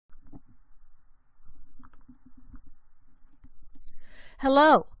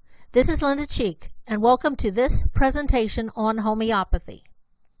Hello, this is Linda Cheek, and welcome to this presentation on homeopathy.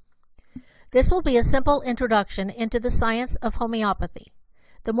 This will be a simple introduction into the science of homeopathy.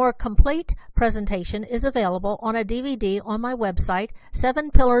 The more complete presentation is available on a DVD on my website,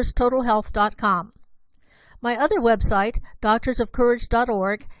 7pillarstotalhealth.com. My other website,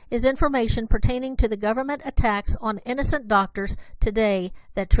 doctorsofcourage.org, is information pertaining to the government attacks on innocent doctors today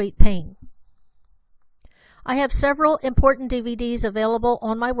that treat pain. I have several important DVDs available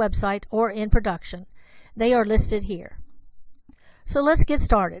on my website or in production. They are listed here. So let's get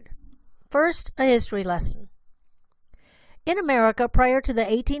started. First, a history lesson. In America prior to the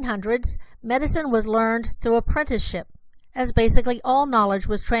 1800s, medicine was learned through apprenticeship, as basically all knowledge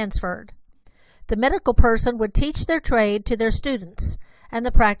was transferred. The medical person would teach their trade to their students, and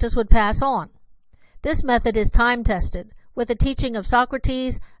the practice would pass on. This method is time-tested, with the teaching of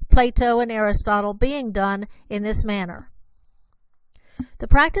Socrates, Plato, and Aristotle being done in this manner. The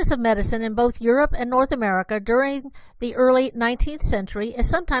practice of medicine in both Europe and North America during the early 19th century is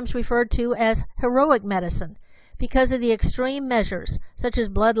sometimes referred to as heroic medicine because of the extreme measures, such as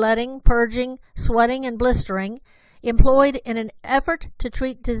bloodletting, purging, sweating, and blistering, employed in an effort to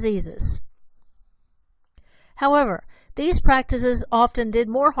treat diseases. However, these practices often did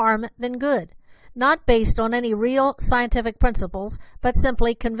more harm than good, not based on any real scientific principles, but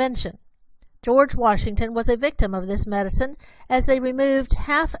simply convention. George Washington was a victim of this medicine, as they removed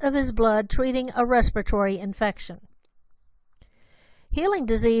half of his blood treating a respiratory infection. Healing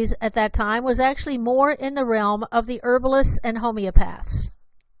disease at that time was actually more in the realm of the herbalists and homeopaths.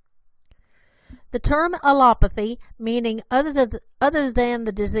 The term allopathy, meaning other than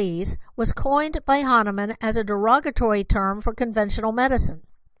the disease, was coined by Hahnemann as a derogatory term for conventional medicine.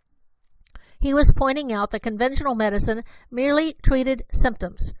 He was pointing out that conventional medicine merely treated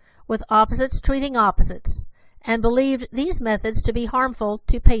symptoms, with opposites treating opposites, and believed these methods to be harmful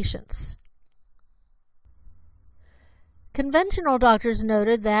to patients. Conventional doctors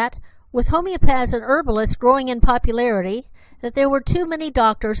noted that, with homeopaths and herbalists growing in popularity, that there were too many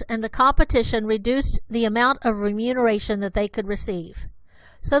doctors and the competition reduced the amount of remuneration that they could receive.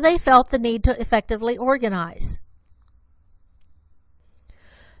 So they felt the need to effectively organize.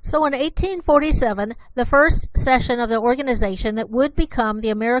 So in 1847, the first session of the organization that would become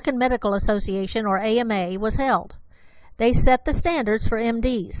the American Medical Association, or AMA, was held. They set the standards for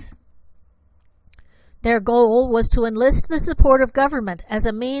MDs. Their goal was to enlist the support of government as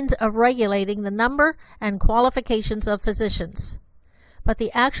a means of regulating the number and qualifications of physicians. But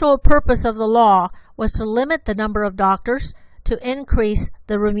the actual purpose of the law was to limit the number of doctors to increase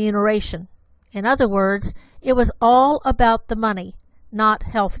the remuneration. In other words, it was all about the money, not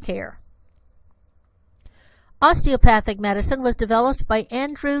health care. Osteopathic medicine was developed by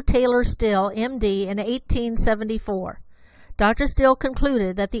Andrew Taylor Still, MD, in 1874. Dr. Still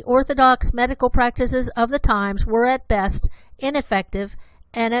concluded that the orthodox medical practices of the times were at best ineffective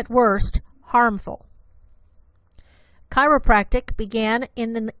and at worst harmful. Chiropractic began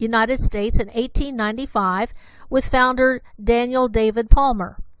in the United States in 1895 with founder Daniel David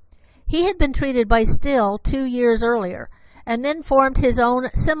Palmer. He had been treated by Still 2 years earlier, and then formed his own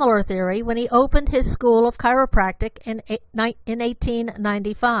similar theory when he opened his school of chiropractic in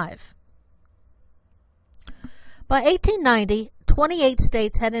 1895. By 1890, 28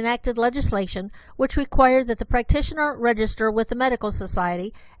 states had enacted legislation which required that the practitioner register with the medical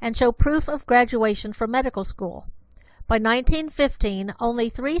society and show proof of graduation from medical school. By 1915, only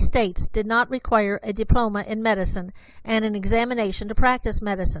 3 states did not require a diploma in medicine and an examination to practice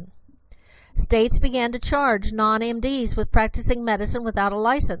medicine. States began to charge non-MDs with practicing medicine without a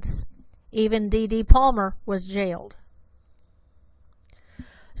license. Even D.D. Palmer was jailed.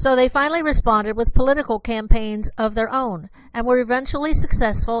 So they finally responded with political campaigns of their own and were eventually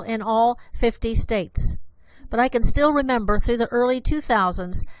successful in all 50 states. But I can still remember through the early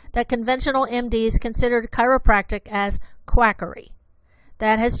 2000s that conventional MDs considered chiropractic as quackery.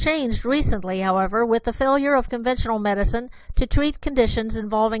 That has changed recently, however, with the failure of conventional medicine to treat conditions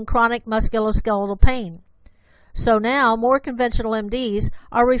involving chronic musculoskeletal pain. So now more conventional MDs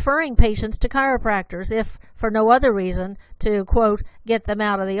are referring patients to chiropractors, if for no other reason to, quote, get them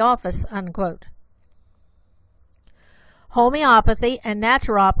out of the office, unquote. Homeopathy and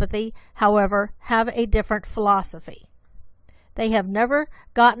naturopathy, however, have a different philosophy. They have never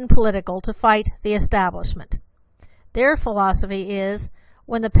gotten political to fight the establishment. Their philosophy is,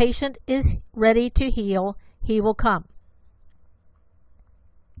 when the patient is ready to heal, he will come.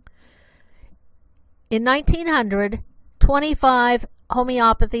 In 1900, 25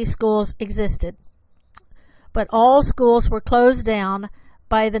 homeopathy schools existed, but all schools were closed down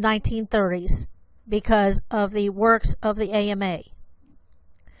by the 1930s because of the works of the AMA.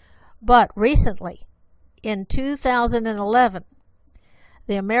 But recently, in 2011,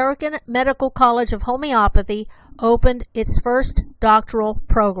 the American Medical College of Homeopathy opened its first doctoral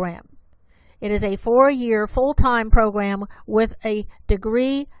program. It is a 4-year full-time program with a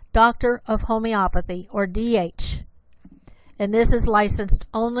degree Doctor of Homeopathy, or DH, and this is licensed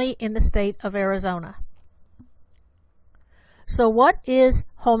only in the state of Arizona. So what is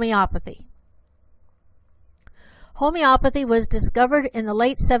homeopathy? Homeopathy was discovered in the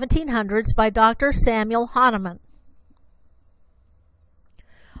late 1700s by Dr. Samuel Hahnemann.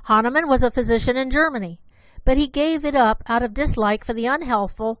 Hahnemann was a physician in Germany, but he gave it up out of dislike for the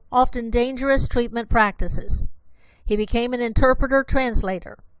unhealthful, often dangerous treatment practices. He became an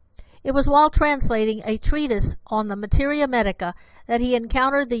interpreter-translator. It was while translating a treatise on the materia medica that he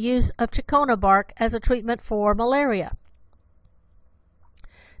encountered the use of cinchona bark as a treatment for malaria.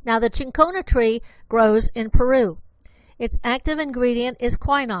 Now, the cinchona tree grows in Peru. Its active ingredient is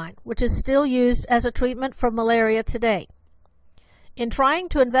quinine, which is still used as a treatment for malaria today. In trying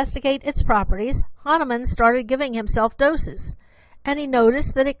to investigate its properties, Hahnemann started giving himself doses, and he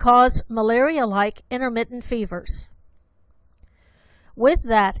noticed that it caused malaria-like intermittent fevers. With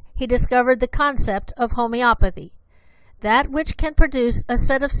that, he discovered the concept of homeopathy. That which can produce a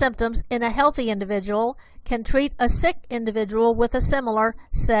set of symptoms in a healthy individual can treat a sick individual with a similar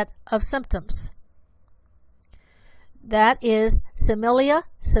set of symptoms. That is similia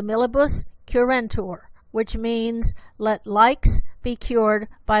similibus curantur, which means let likes be cured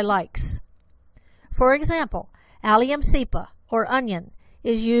by likes. For example, allium cepa, or onion,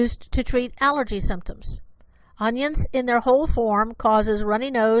 is used to treat allergy symptoms. Onions in their whole form causes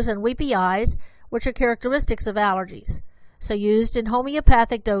runny nose and weepy eyes, which are characteristics of allergies. So used in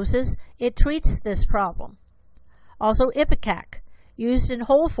homeopathic doses, it treats this problem. Also ipecac, used in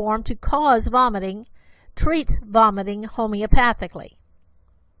whole form to cause vomiting, treats vomiting homeopathically.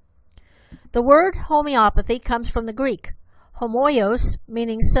 The word homeopathy comes from the Greek, homoios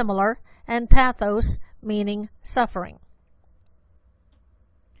meaning similar, and pathos meaning suffering.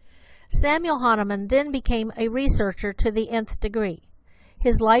 Samuel Hahnemann then became a researcher to the nth degree.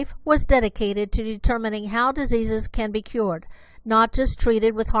 His life was dedicated to determining how diseases can be cured, not just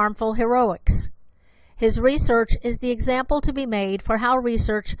treated with harmful heroics. His research is the example to be made for how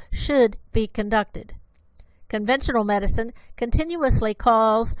research should be conducted. Conventional medicine continuously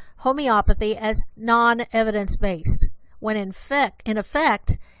calls homeopathy as non-evidence-based, when in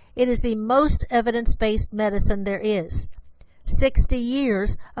effect, it is the most evidence-based medicine there is. 60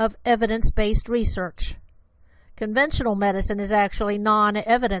 years of evidence-based research. Conventional medicine is actually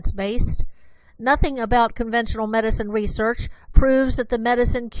non-evidence-based. Nothing about conventional medicine research proves that the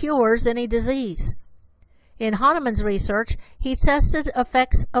medicine cures any disease. In Hahnemann's research, he tested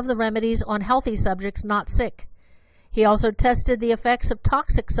effects of the remedies on healthy subjects not sick. He also tested the effects of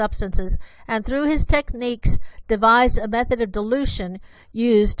toxic substances and through his techniques devised a method of dilution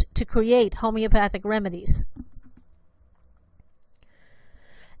used to create homeopathic remedies.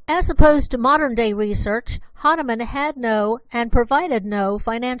 As opposed to modern-day research, Hahnemann had no and provided no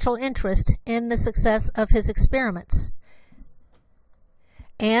financial interest in the success of his experiments.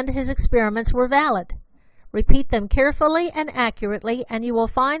 And his experiments were valid. Repeat them carefully and accurately, and you will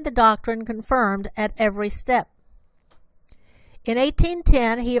find the doctrine confirmed at every step. In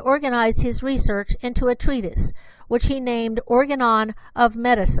 1810, he organized his research into a treatise, which he named Organon of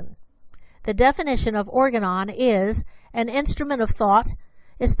Medicine. The definition of organon is an instrument of thought,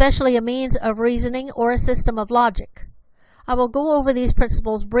 especially a means of reasoning or a system of logic. I will go over these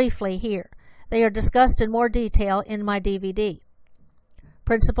principles briefly here. They are discussed in more detail in my DVD.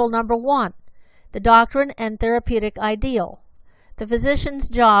 Principle number 1, the doctrine and therapeutic ideal. The physician's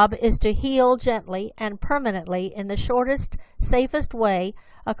job is to heal gently and permanently in the shortest, safest way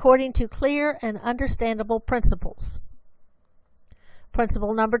according to clear and understandable principles.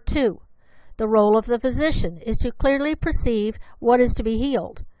 Principle number 2, the role of the physician is to clearly perceive what is to be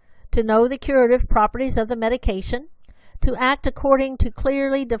healed, to know the curative properties of the medication, to act according to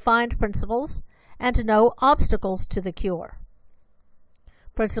clearly defined principles, and to know obstacles to the cure.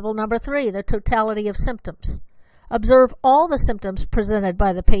 Principle number 3, the totality of symptoms. Observe all the symptoms presented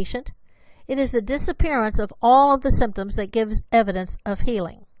by the patient. It is the disappearance of all of the symptoms that gives evidence of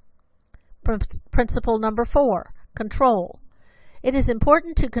healing. Principle number 4, control. It is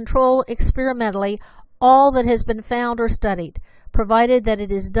important to control experimentally all that has been found or studied, provided that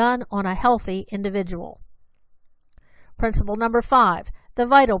it is done on a healthy individual. Principle number 5, the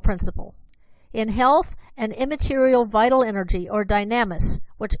vital principle. In health, an immaterial vital energy, or dynamis,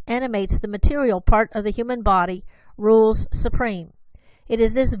 which animates the material part of the human body, rules supreme. It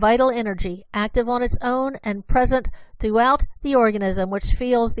is this vital energy, active on its own and present throughout the organism, which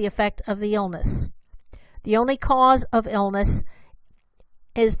feels the effect of the illness. The only cause of illness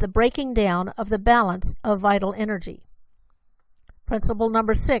is the breaking down of the balance of vital energy. Principle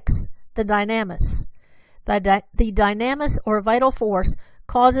number 6, the dynamis. The dynamis, or vital force,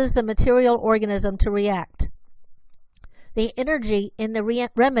 causes the material organism to react. The energy in the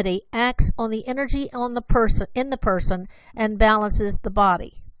remedy acts on the energy in the person and balances the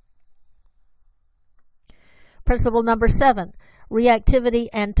body. Principle number 7, reactivity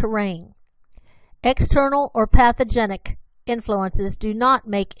and terrain. External or pathogenic influences do not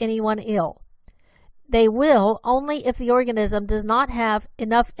make anyone ill. They will only if the organism does not have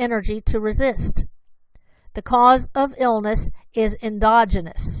enough energy to resist. The cause of illness is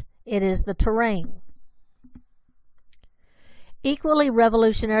endogenous. It is the terrain. Equally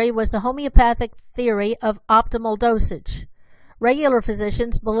revolutionary was the homeopathic theory of optimal dosage. Regular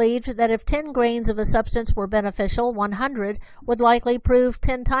physicians believed that if 10 grains of a substance were beneficial, 100 would likely prove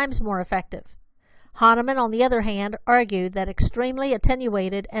 10 times more effective. Hahnemann, on the other hand, argued that extremely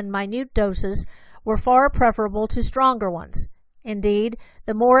attenuated and minute doses were far preferable to stronger ones. Indeed,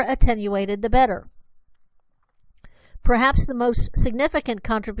 the more attenuated, the better. Perhaps the most significant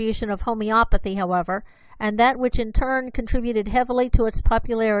contribution of homeopathy, however, and that which in turn contributed heavily to its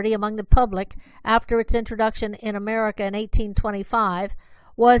popularity among the public after its introduction in America in 1825,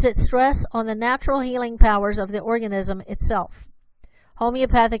 was its stress on the natural healing powers of the organism itself.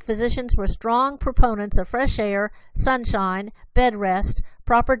 Homeopathic physicians were strong proponents of fresh air, sunshine, bed rest,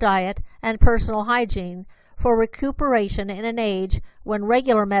 proper diet, and personal hygiene for recuperation in an age when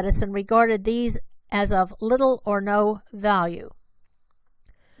regular medicine regarded these as of little or no value.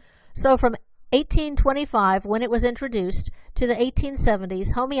 So from 1825, when it was introduced, to the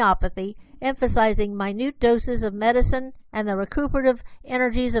 1870s, homeopathy, emphasizing minute doses of medicine and the recuperative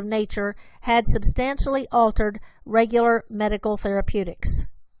energies of nature, had substantially altered regular medical therapeutics.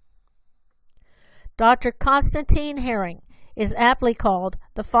 Dr. Constantine Hering is aptly called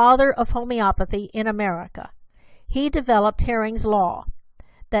the father of homeopathy in America. He developed Hering's law,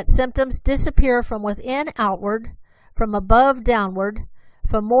 that symptoms disappear from within outward, from above downward,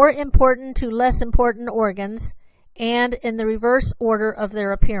 from more important to less important organs, and in the reverse order of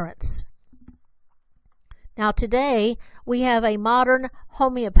their appearance. Now today we have a modern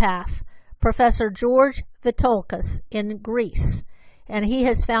homeopath, Professor George Vitolkas in Greece, and he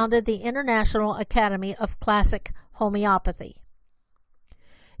has founded the International Academy of Classic Homeopathy.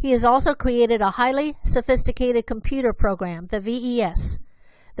 He has also created a highly sophisticated computer program, the VES.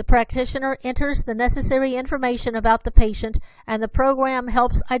 The practitioner enters the necessary information about the patient, and the program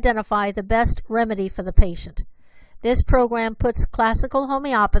helps identify the best remedy for the patient. This program puts classical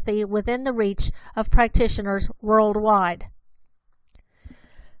homeopathy within the reach of practitioners worldwide.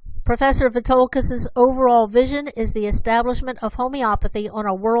 Professor Vitolkas' overall vision is the establishment of homeopathy on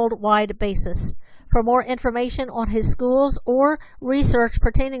a worldwide basis. For more information on his schools or research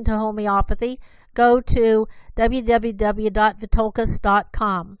pertaining to homeopathy, go to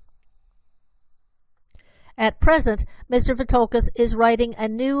www.vitolkas.com. At present, Mr. Vitolkas is writing a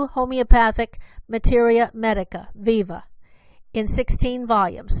new homeopathic Materia Medica, Viva, in 16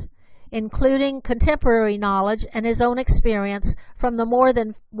 volumes, including contemporary knowledge and his own experience from the more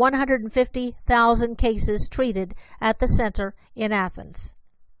than 150,000 cases treated at the center in Athens.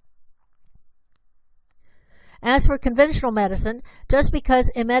 As for conventional medicine, just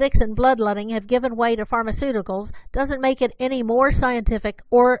because emetics and bloodletting have given way to pharmaceuticals doesn't make it any more scientific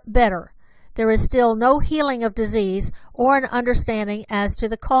or better. There is still no healing of disease or an understanding as to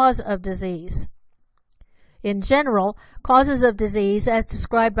the cause of disease. In general, causes of disease as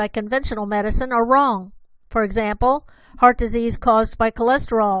described by conventional medicine are wrong. For example, heart disease caused by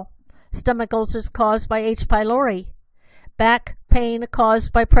cholesterol, stomach ulcers caused by H. pylori, back pain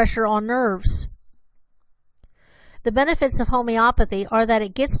caused by pressure on nerves. The benefits of homeopathy are that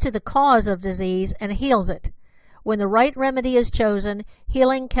it gets to the cause of disease and heals it. When the right remedy is chosen,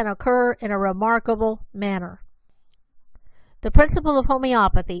 healing can occur in a remarkable manner. The principle of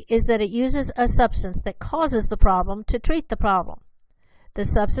homeopathy is that it uses a substance that causes the problem to treat the problem. The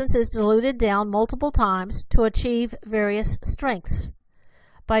substance is diluted down multiple times to achieve various strengths.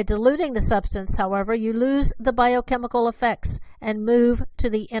 By diluting the substance, however, you lose the biochemical effects and move to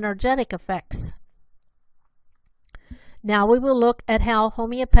the energetic effects. Now we will look at how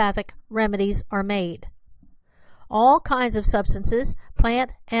homeopathic remedies are made. All kinds of substances,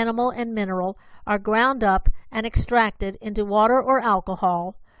 plant, animal, and mineral, are ground up and extracted into water or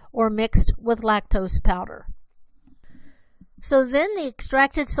alcohol, or mixed with lactose powder. So then the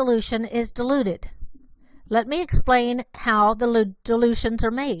extracted solution is diluted. Let me explain how the dilutions are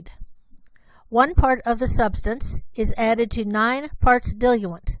made. 1 part of the substance is added to 9 parts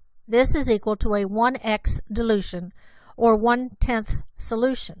diluent. This is equal to a 1x dilution, or 1/10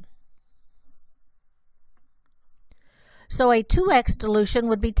 solution. So a 2x dilution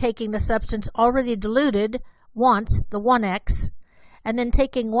would be taking the substance already diluted once, the 1x, and then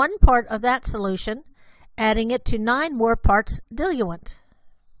taking 1 part of that solution, adding it to 9 more parts diluent.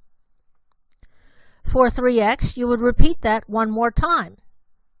 For 3x, you would repeat that 1 more time.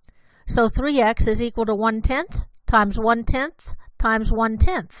 So 3x is equal to 1/10 times 1/10 times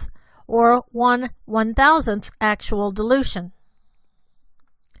 1/10, or 1/1000th actual dilution.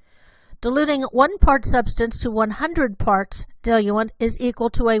 Diluting 1 part substance to 100 parts diluent is equal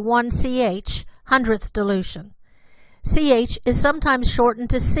to a 1ch, 100th dilution. Ch is sometimes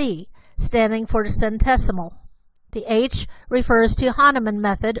shortened to C, standing for centesimal. The H refers to Hahnemann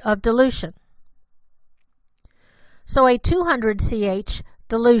method of dilution. So a 200 ch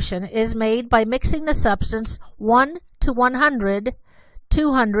dilution is made by mixing the substance 1 to 100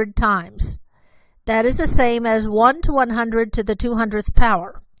 200 times. That is the same as 1 to 100 to the 200th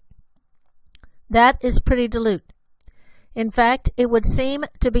power. That is pretty dilute. In fact, it would seem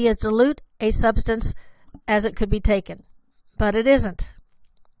to be as dilute a substance as it could be taken, but it isn't.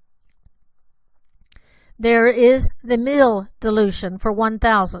 There is the mil dilution for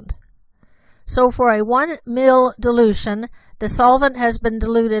 1,000. So for a 1 mil dilution, the solvent has been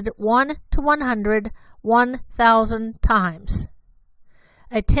diluted 1 to 100 1,000 times.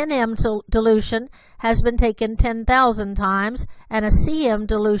 A 10m dilution has been taken 10,000 times, and a cm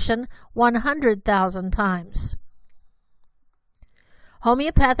dilution 100,000 times.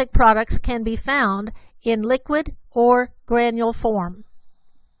 Homeopathic products can be found in liquid or granule form.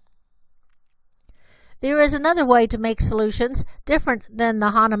 There is another way to make solutions different than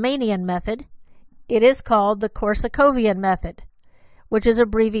the Hahnemannian method. It is called the Korsakovian method, which is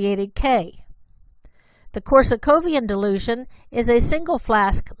abbreviated K. The Korsakovian dilution is a single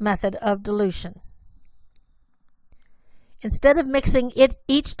flask method of dilution. Instead of mixing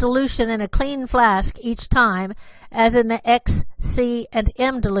each dilution in a clean flask each time, as in the X, C, and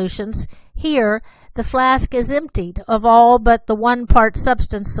M dilutions, here the flask is emptied of all but the 1 part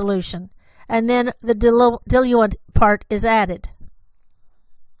substance solution, and then the diluent part is added.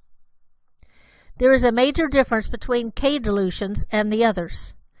 There is a major difference between K dilutions and the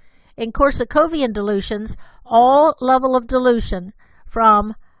others. In Korsakovian dilutions, all level of dilution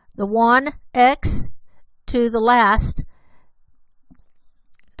from the 1x to the last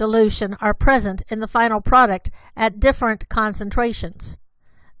dilution are present in the final product at different concentrations,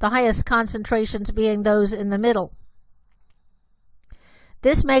 the highest concentrations being those in the middle.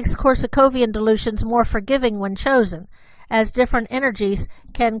 This makes Korsakovian dilutions more forgiving when chosen, as different energies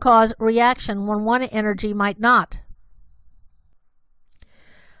can cause reaction when one energy might not.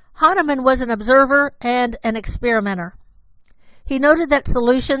 Hahnemann was an observer and an experimenter. He noted that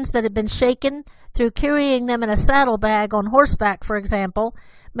solutions that had been shaken through carrying them in a saddlebag on horseback, for example,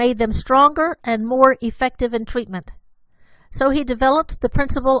 made them stronger and more effective in treatment. So he developed the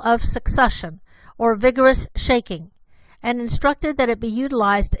principle of succussion, or vigorous shaking, and instructed that it be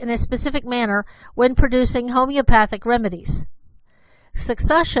utilized in a specific manner when producing homeopathic remedies.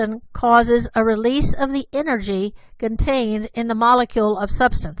 Succussion causes a release of the energy contained in the molecule of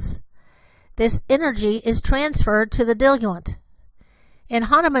substance. This energy is transferred to the diluent. In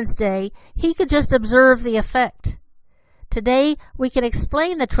Hahnemann's day, he could just observe the effect. Today, we can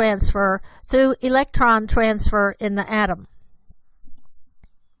explain the transfer through electron transfer in the atom.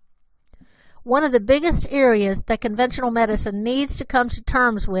 One of the biggest areas that conventional medicine needs to come to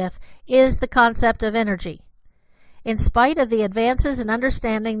terms with is the concept of energy. In spite of the advances in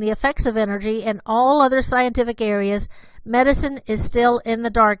understanding the effects of energy in all other scientific areas, medicine is still in the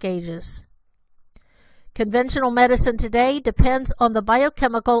dark ages. Conventional medicine today depends on the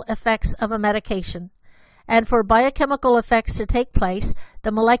biochemical effects of a medication. And for biochemical effects to take place,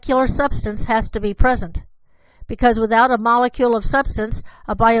 the molecular substance has to be present. Because without a molecule of substance,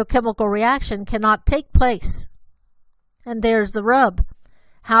 a biochemical reaction cannot take place. And there's the rub.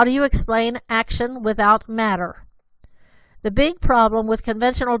 How do you explain action without matter? The big problem with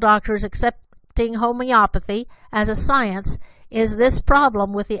conventional doctors accepting homeopathy as a science is this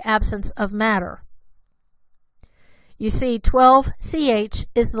problem with the absence of matter. You see, 12CH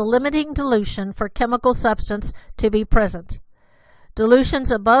is the limiting dilution for chemical substance to be present.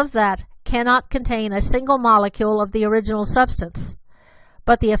 Dilutions above that cannot contain a single molecule of the original substance,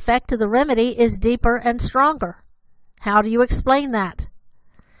 but the effect of the remedy is deeper and stronger. How do you explain that?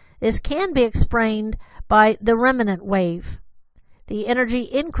 This can be explained by the remnant wave. The energy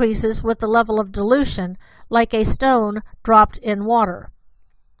increases with the level of dilution, like a stone dropped in water.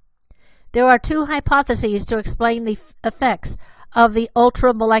 There are two hypotheses to explain the effects of the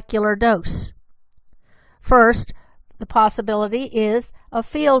ultramolecular dose. First, the possibility is a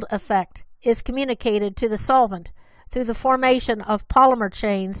field effect is communicated to the solvent through the formation of polymer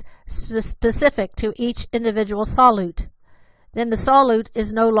chains specific to each individual solute. Then the solute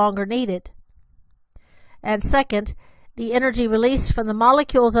is no longer needed. And second, the energy released from the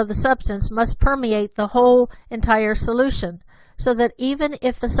molecules of the substance must permeate the whole entire solution, so that even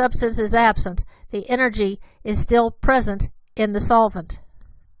if the substance is absent, the energy is still present in the solvent.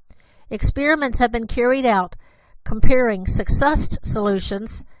 Experiments have been carried out comparing successed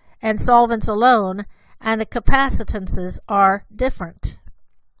solutions and solvents alone, and the capacitances are different.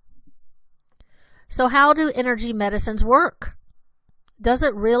 So how do energy medicines work? Does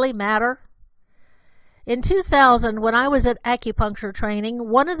it really matter? In 2000, when I was at acupuncture training,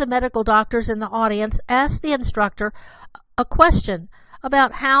 one of the medical doctors in the audience asked the instructor a question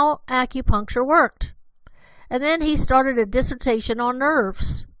about how acupuncture worked. And then he started a dissertation on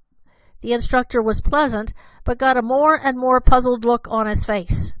nerves. The instructor was pleasant, but got a more and more puzzled look on his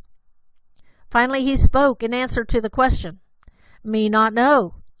face. Finally, he spoke in answer to the question. "Me not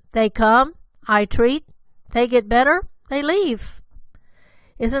know. They come, I treat, they get better, they leave."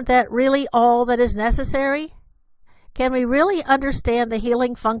 Isn't that really all that is necessary? Can we really understand the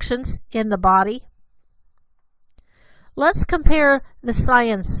healing functions in the body? Let's compare the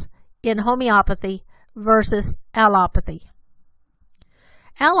science in homeopathy versus allopathy.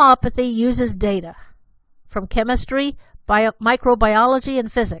 Allopathy uses data from chemistry, microbiology,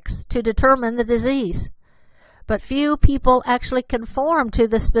 and physics to determine the disease, but few people actually conform to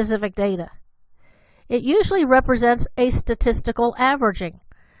the specific data. It usually represents a statistical averaging,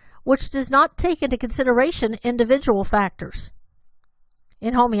 which does not take into consideration individual factors.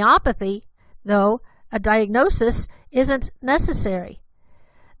 In homeopathy, though, a diagnosis isn't necessary.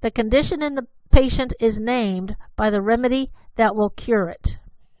 The condition in the patient is named by the remedy that will cure it.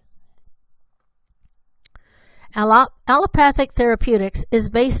 Allopathic therapeutics is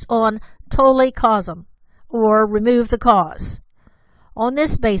based on tolli causam, or remove the cause. On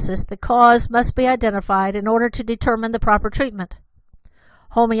this basis, the cause must be identified in order to determine the proper treatment.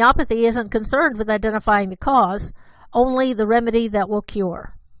 Homeopathy isn't concerned with identifying the cause, only the remedy that will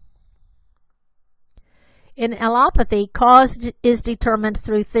cure. In allopathy, cause is determined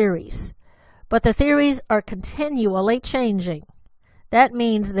through theories, but the theories are continually changing. That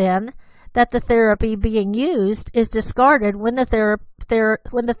means, then, that the therapy being used is discarded when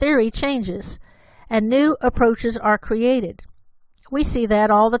the theory changes and new approaches are created. We see that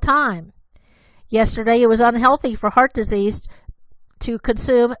all the time. Yesterday, it was unhealthy for heart disease to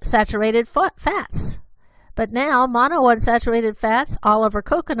consume saturated fats. But now, monounsaturated fats, olive or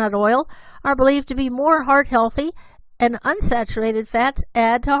coconut oil, are believed to be more heart healthy, and unsaturated fats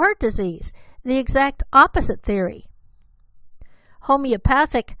add to heart disease, the exact opposite theory.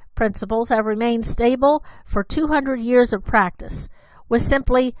 Homeopathic principles have remained stable for 200 years of practice, with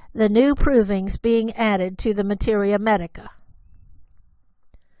simply the new provings being added to the materia medica.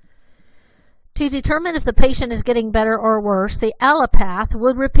 To determine if the patient is getting better or worse, the allopath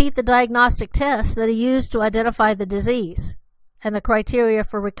would repeat the diagnostic test that he used to identify the disease, and the criteria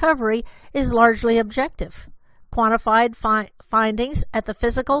for recovery is largely objective, quantified findings at the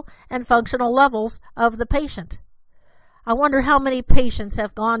physical and functional levels of the patient. I wonder how many patients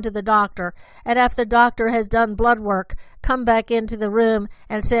have gone to the doctor, and after the doctor has done blood work, come back into the room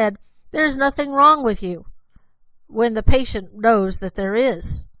and said, "There's nothing wrong with you," when the patient knows that there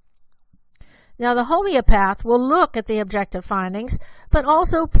is. Now, the homeopath will look at the objective findings, but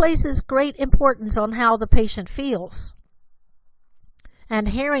also places great importance on how the patient feels. And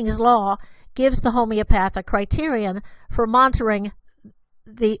Hering's law gives the homeopath a criterion for monitoring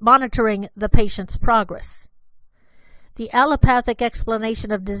the patient's progress. The allopathic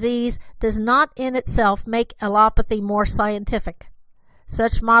explanation of disease does not in itself make allopathy more scientific.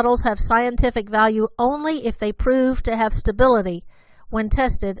 Such models have scientific value only if they prove to have stability when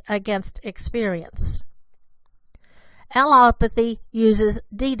tested against experience. Allopathy uses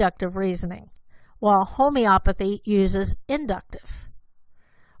deductive reasoning, while homeopathy uses inductive.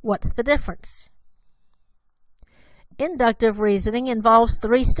 What's the difference? Inductive reasoning involves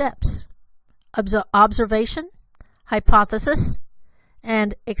 3 steps: observation, hypothesis,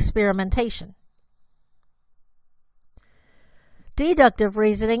 and experimentation. Deductive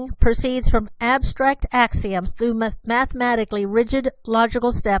reasoning proceeds from abstract axioms through mathematically rigid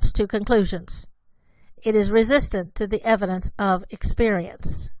logical steps to conclusions. It is resistant to the evidence of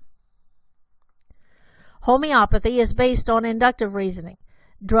experience. Homeopathy is based on inductive reasoning.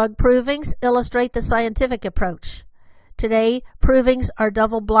 Drug provings illustrate the scientific approach. Today, provings are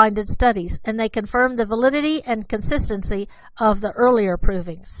double-blinded studies, and they confirm the validity and consistency of the earlier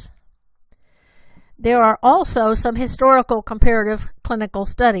provings. There are also some historical comparative clinical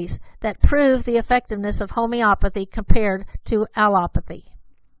studies that prove the effectiveness of homeopathy compared to allopathy.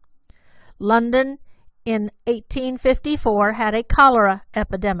 London in 1854 had a cholera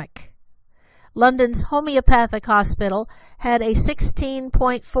epidemic. London's homeopathic hospital had a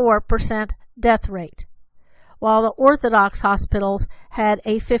 16.4% death rate, while the orthodox hospitals had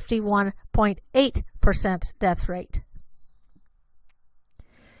a 51.8% death rate.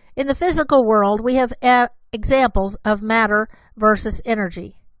 In the physical world, we have examples of matter versus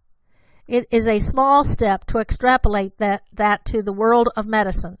energy. It is a small step to extrapolate that to the world of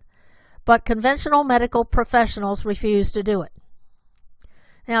medicine, but conventional medical professionals refuse to do it.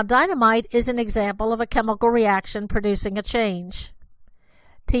 Now, dynamite is an example of a chemical reaction producing a change.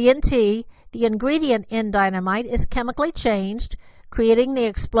 TNT, the ingredient in dynamite, is chemically changed, creating the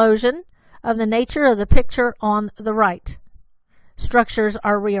explosion of the nature of the picture on the right. Structures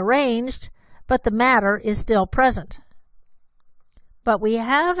are rearranged, but the matter is still present. But we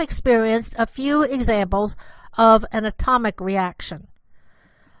have experienced a few examples of an atomic reaction.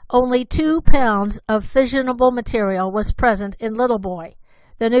 Only 2 pounds of fissionable material was present in Little Boy,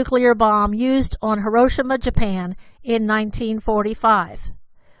 the nuclear bomb used on Hiroshima, Japan in 1945.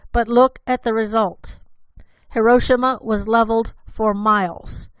 But look at the result. Hiroshima was leveled for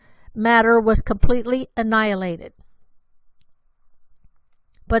miles. Matter was completely annihilated.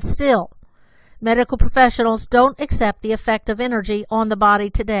 But still, medical professionals don't accept the effect of energy on the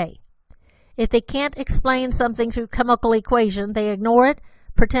body today. If they can't explain something through chemical equation, they ignore it,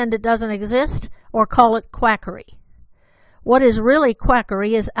 pretend it doesn't exist, or call it quackery. What is really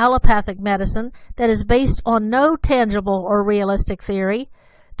quackery is allopathic medicine that is based on no tangible or realistic theory,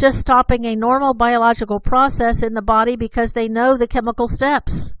 just stopping a normal biological process in the body because they know the chemical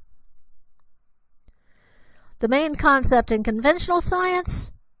steps. The main concept in conventional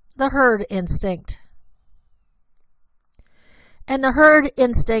science, the herd instinct. And the herd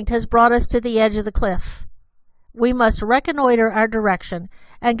instinct has brought us to the edge of the cliff. We must reconnoiter our direction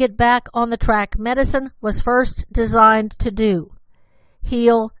and get back on the track medicine was first designed to do: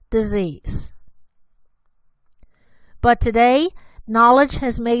 heal disease. But today, knowledge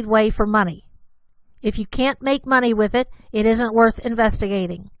has made way for money. If you can't make money with it, it isn't worth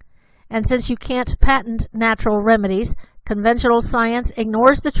investigating. And since you can't patent natural remedies, conventional science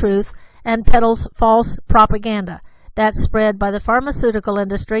ignores the truth and peddles false propaganda that's spread by the pharmaceutical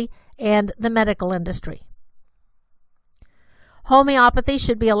industry and the medical industry. Homeopathy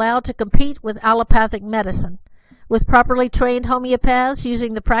should be allowed to compete with allopathic medicine. With properly trained homeopaths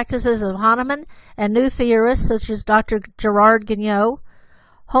using the practices of Hahnemann and new theorists such as Dr. Gerard Guignot,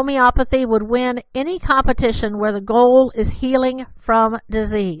 homeopathy would win any competition where the goal is healing from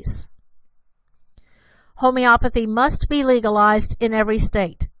disease. Homeopathy must be legalized in every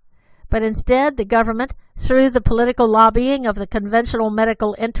state, but instead the government, through the political lobbying of the conventional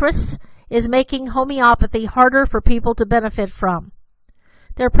medical interests, is making homeopathy harder for people to benefit from.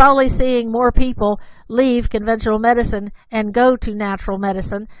 They're probably seeing more people leave conventional medicine and go to natural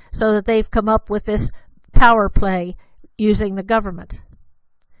medicine so that they've come up with this power play using the government.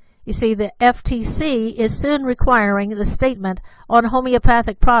 You see, the FTC is soon requiring the statement on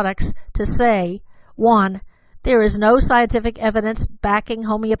homeopathic products to say, 1, there is no scientific evidence backing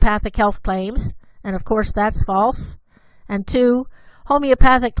homeopathic health claims, and of course that's false. And 2,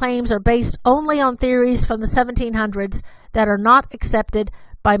 homeopathic claims are based only on theories from the 1700s that are not accepted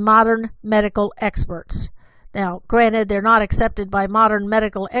by modern medical experts. Now, granted, they're not accepted by modern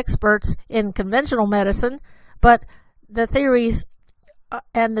medical experts in conventional medicine, but the theories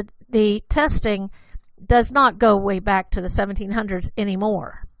and the testing does not go way back to the 1700s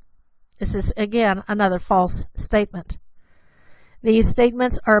anymore. This is, again, another false statement. These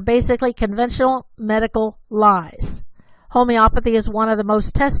statements are basically conventional medical lies. Homeopathy is one of the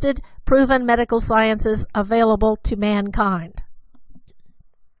most tested, proven medical sciences available to mankind.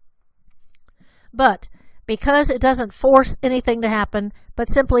 But because it doesn't force anything to happen, but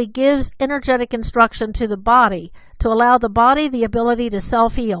simply gives energetic instruction to the body to allow the body the ability to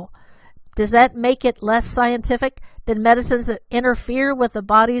self-heal, does that make it less scientific than medicines that interfere with the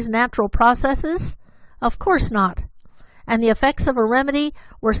body's natural processes? Of course not. And the effects of a remedy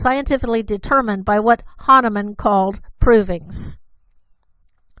were scientifically determined by what Hahnemann called provings.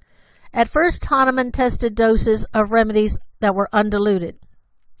 At first, Hahnemann tested doses of remedies that were undiluted,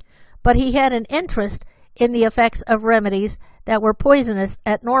 but he had an interest in the effects of remedies that were poisonous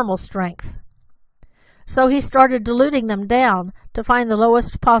at normal strength. So he started diluting them down to find the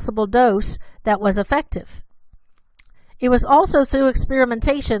lowest possible dose that was effective. It was also through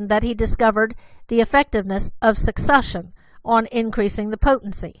experimentation that he discovered the effectiveness of succussion on increasing the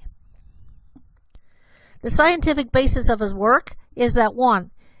potency. The scientific basis of his work is that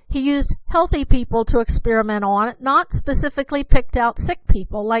 1. He used healthy people to experiment on, not specifically picked out sick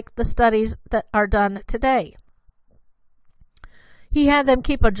people like the studies that are done today. He had them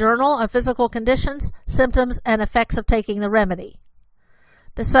keep a journal of physical conditions, symptoms, and effects of taking the remedy.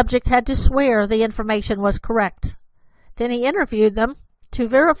 The subject had to swear the information was correct. Then he interviewed them to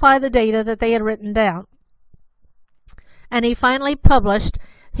verify the data that they had written down. And he finally published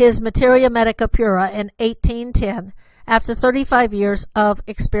his Materia Medica Pura in 1810 after 35 years of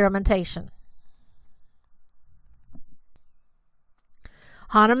experimentation.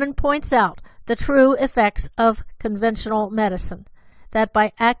 Hahnemann points out the true effects of conventional medicine, that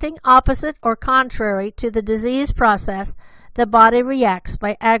by acting opposite or contrary to the disease process, the body reacts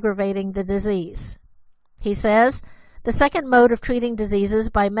by aggravating the disease. He says, the second mode of treating diseases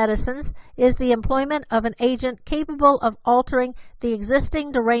by medicines is the employment of an agent capable of altering the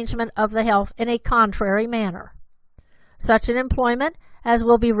existing derangement of the health in a contrary manner. Such an employment, as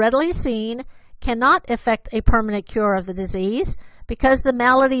will be readily seen, cannot effect a permanent cure of the disease, because the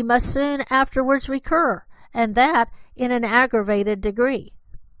malady must soon afterwards recur, and that in an aggravated degree.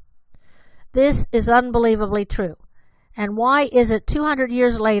 This is unbelievably true. And why is it 200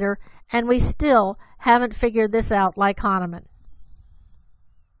 years later and we still haven't figured this out like Hahnemann?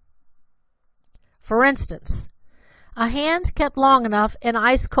 For instance, a hand kept long enough in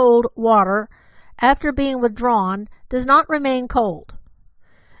ice-cold water after being withdrawn does not remain cold,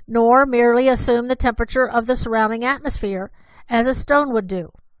 nor merely assume the temperature of the surrounding atmosphere as a stone would do,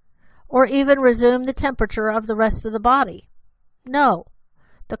 or even resume the temperature of the rest of the body. No,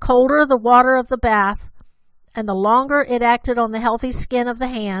 the colder the water of the bath and the longer it acted on the healthy skin of the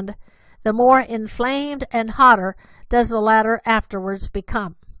hand, the more inflamed and hotter does the latter afterwards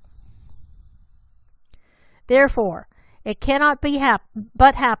become. Therefore, it cannot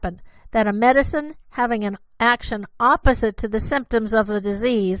but happen that a medicine having an action opposite to the symptoms of the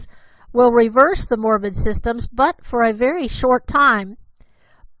disease will reverse the morbid symptoms, but for a very short time,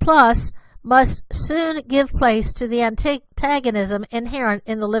 plus must soon give place to the antagonism inherent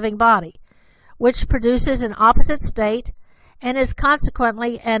in the living body, which produces an opposite state and is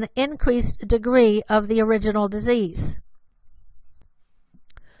consequently an increased degree of the original disease.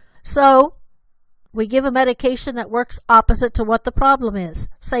 So, we give a medication that works opposite to what the problem is,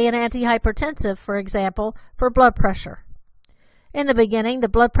 say an antihypertensive, for example, for blood pressure. In the beginning, the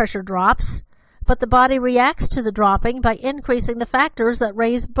blood pressure drops, but the body reacts to the dropping by increasing the factors that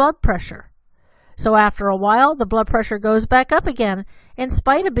raise blood pressure. So after a while, the blood pressure goes back up again, in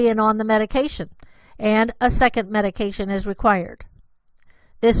spite of being on the medication, and a second medication is required.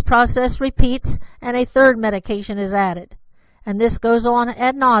 This process repeats, and a third medication is added. And this goes on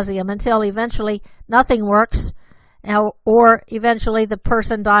ad nauseum until eventually nothing works, or eventually the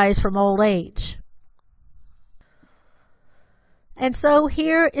person dies from old age. And so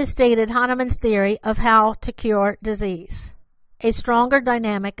here is stated Hahnemann's theory of how to cure disease. A stronger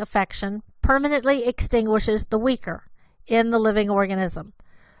dynamic affection permanently extinguishes the weaker in the living organism,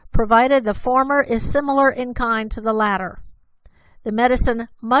 provided the former is similar in kind to the latter. The medicine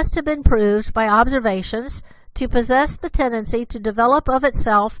must have been proved by observations to possess the tendency to develop of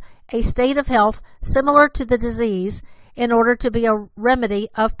itself a state of health similar to the disease in order to be a remedy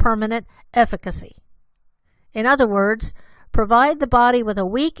of permanent efficacy. In other words, provide the body with a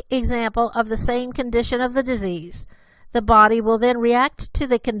weak example of the same condition of the disease. The body will then react to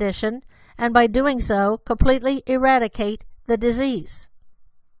the condition, and by doing so, completely eradicate the disease.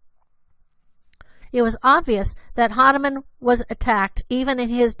 It was obvious that Hahnemann was attacked even in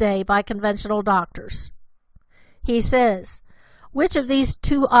his day by conventional doctors. He says, which of these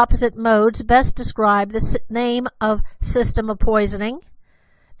two opposite modes best describe the name of system of poisoning,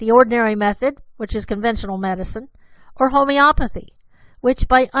 the ordinary method, which is conventional medicine, or homeopathy, which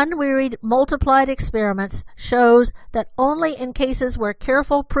by unwearied multiplied experiments shows that only in cases where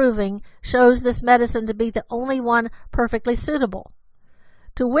careful proving shows this medicine to be the only one perfectly suitable?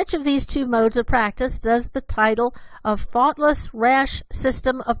 To which of these two modes of practice does the title of thoughtless, rash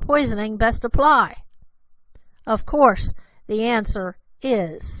system of poisoning best apply? Of course, the answer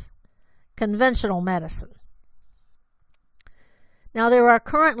is conventional medicine. Now, there are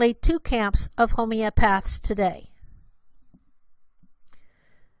currently two camps of homeopaths today.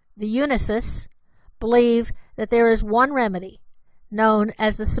 The Unicists believe that there is one remedy, known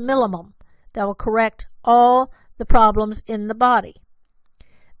as the simillimum, that will correct all the problems in the body.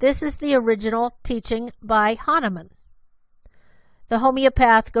 This is the original teaching by Hahnemann. The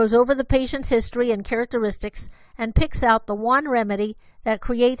homeopath goes over the patient's history and characteristics and picks out the one remedy that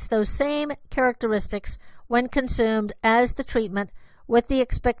creates those same characteristics when consumed as the treatment, with the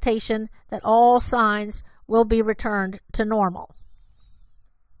expectation that all signs will be returned to normal.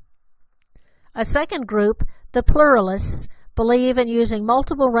 A second group, the pluralists, believe in using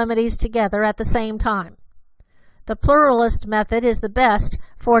multiple remedies together at the same time. The pluralist method is the best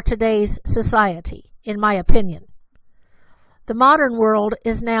for today's society, in my opinion. The modern world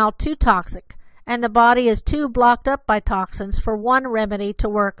is now too toxic, and the body is too blocked up by toxins for one remedy to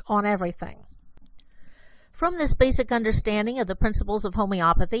work on everything. From this basic understanding of the principles of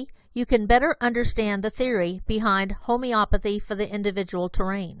homeopathy, you can better understand the theory behind homeopathy for the individual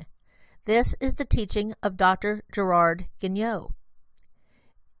terrain. This is the teaching of Dr. Gerard Guignot.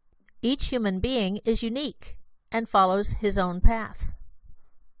 Each human being is unique and follows his own path.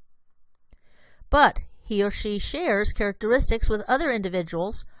 But he or she shares characteristics with other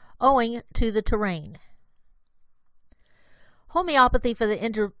individuals owing to the terrain. Homeopathy for the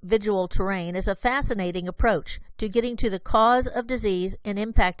individual terrain is a fascinating approach to getting to the cause of disease and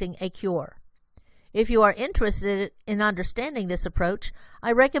impacting a cure. If you are interested in understanding this approach,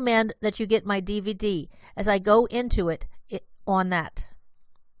 I recommend that you get my DVD as I go into it on that.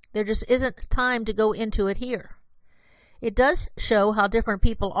 There just isn't time to go into it here. It does show how different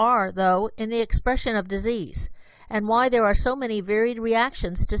people are, though, in the expression of disease, and why there are so many varied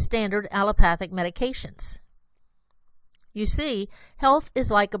reactions to standard allopathic medications. You see, health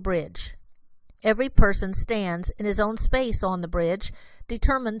is like a bridge. Every person stands in his own space on the bridge,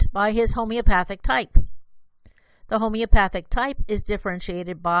 determined by his homeopathic type. The homeopathic type is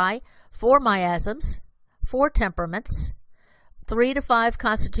differentiated by 4 miasms, 4 temperaments, 3 to 5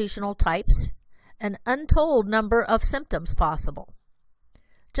 constitutional types, an untold number of symptoms possible.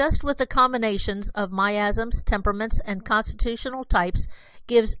 Just with the combinations of miasms, temperaments, and constitutional types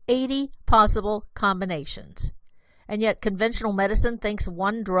gives 80 possible combinations. And yet conventional medicine thinks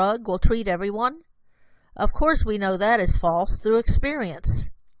one drug will treat everyone? Of course we know that is false through experience.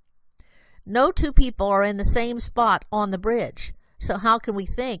 No two people are in the same spot on the bridge, so how can we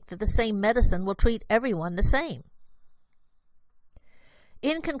think that the same medicine will treat everyone the same?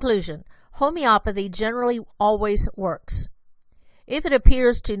 In conclusion, homeopathy generally always works. If it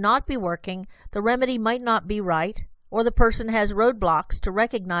appears to not be working, the remedy might not be right, or the person has roadblocks to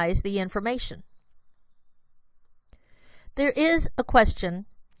recognize the information. There is a question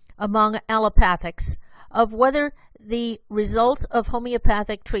among allopathics of whether the result of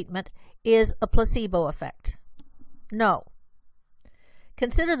homeopathic treatment is a placebo effect. No.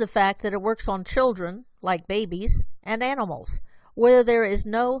 Consider the fact that it works on children, like babies, and animals, where there is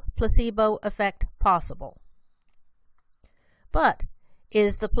no placebo effect possible. But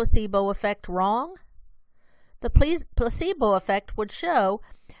is the placebo effect wrong? The placebo effect would show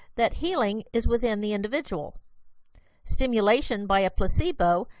that healing is within the individual. Stimulation by a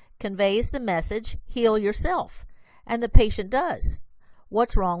placebo conveys the message, heal yourself, and the patient does.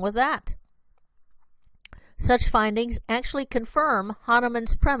 What's wrong with that? Such findings actually confirm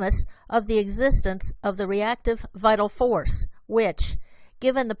Hahnemann's premise of the existence of the reactive vital force, which,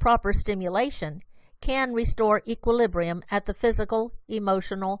 given the proper stimulation, can restore equilibrium at the physical,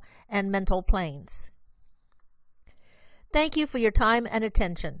 emotional, and mental planes. Thank you for your time and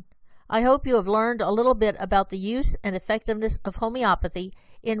attention. I hope you have learned a little bit about the use and effectiveness of homeopathy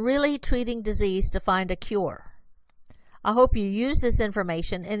in really treating disease to find a cure. I hope you use this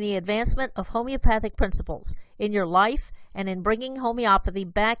information in the advancement of homeopathic principles in your life and in bringing homeopathy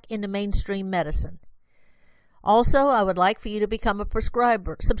back into mainstream medicine. Also, I would like for you to become a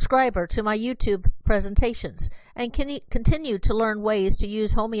subscriber to my YouTube presentations and continue to learn ways to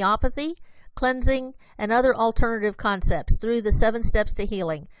use homeopathy, cleansing, and other alternative concepts through the 7 steps to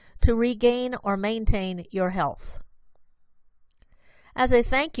healing to regain or maintain your health. As a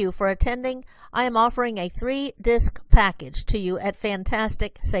thank you for attending, I am offering a 3-disc package to you at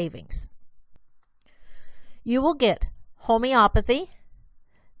fantastic savings. You will get homeopathy,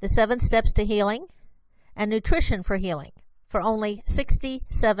 the 7 steps to healing, and nutrition for healing for only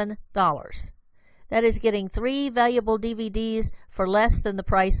 $67. That is getting 3 valuable DVDs for less than the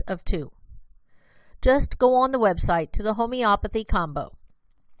price of 2. Just go on the website to the homeopathy combo.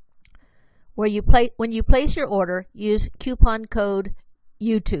 When you place your order, use coupon code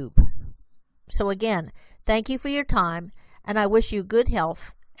YouTube. So again, thank you for your time, and I wish you good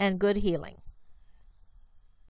health and good healing.